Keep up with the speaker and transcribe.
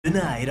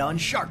Tonight on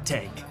Shark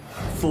Tank,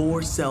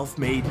 4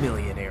 self-made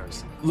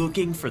millionaires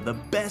looking for the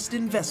best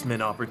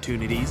investment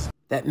opportunities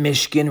that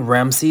Michigan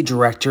Ramsey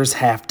directors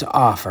have to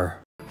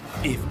offer.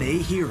 If they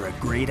hear a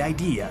great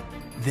idea,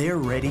 they're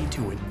ready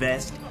to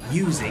invest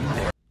using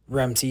their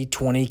Ramsey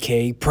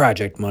 20K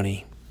project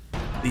money.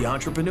 The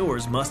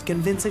entrepreneurs must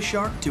convince a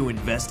shark to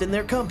invest in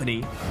their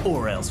company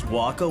or else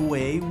walk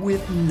away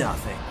with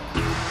nothing.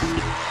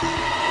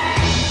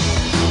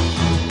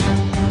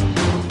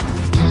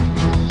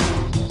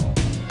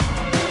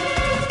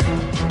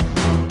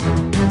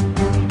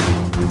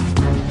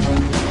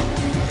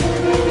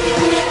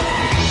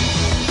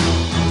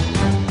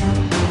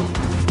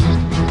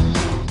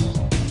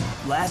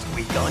 Last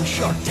week on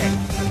Shark Tank.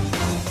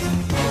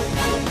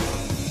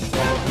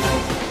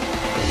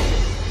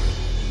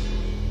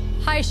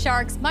 Hi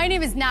Sharks, my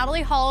name is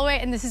Natalie Holloway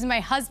and this is my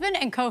husband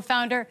and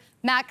co-founder,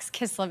 Max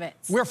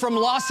Kislevitz. We're from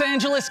Los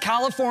Angeles,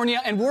 California,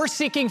 and we're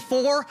seeking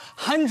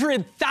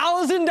 $400,000 in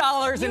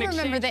exchange. You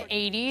remember the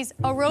 80s?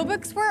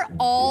 Aerobics were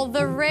all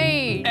the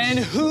rage. And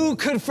who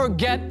could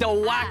forget the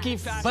wacky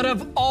fact? But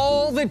of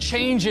all the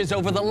changes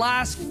over the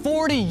last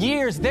 40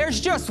 years, there's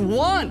just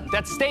one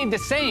that stayed the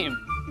same.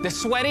 The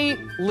sweaty,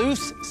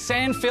 loose,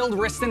 sand-filled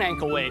wrist and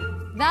ankle weight.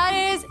 That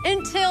is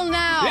until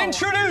now.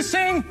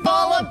 Introducing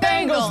Balla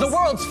Bangles, the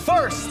world's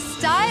first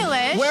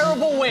stylish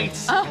wearable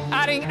weights.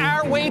 Adding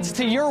our weights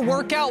to your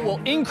workout will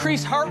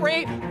increase heart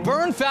rate,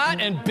 burn fat,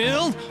 and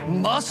build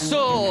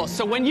muscle.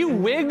 So when you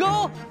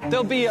wiggle,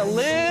 there'll be a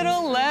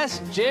little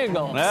less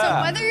jiggle.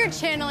 So whether you're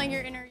channeling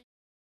your inner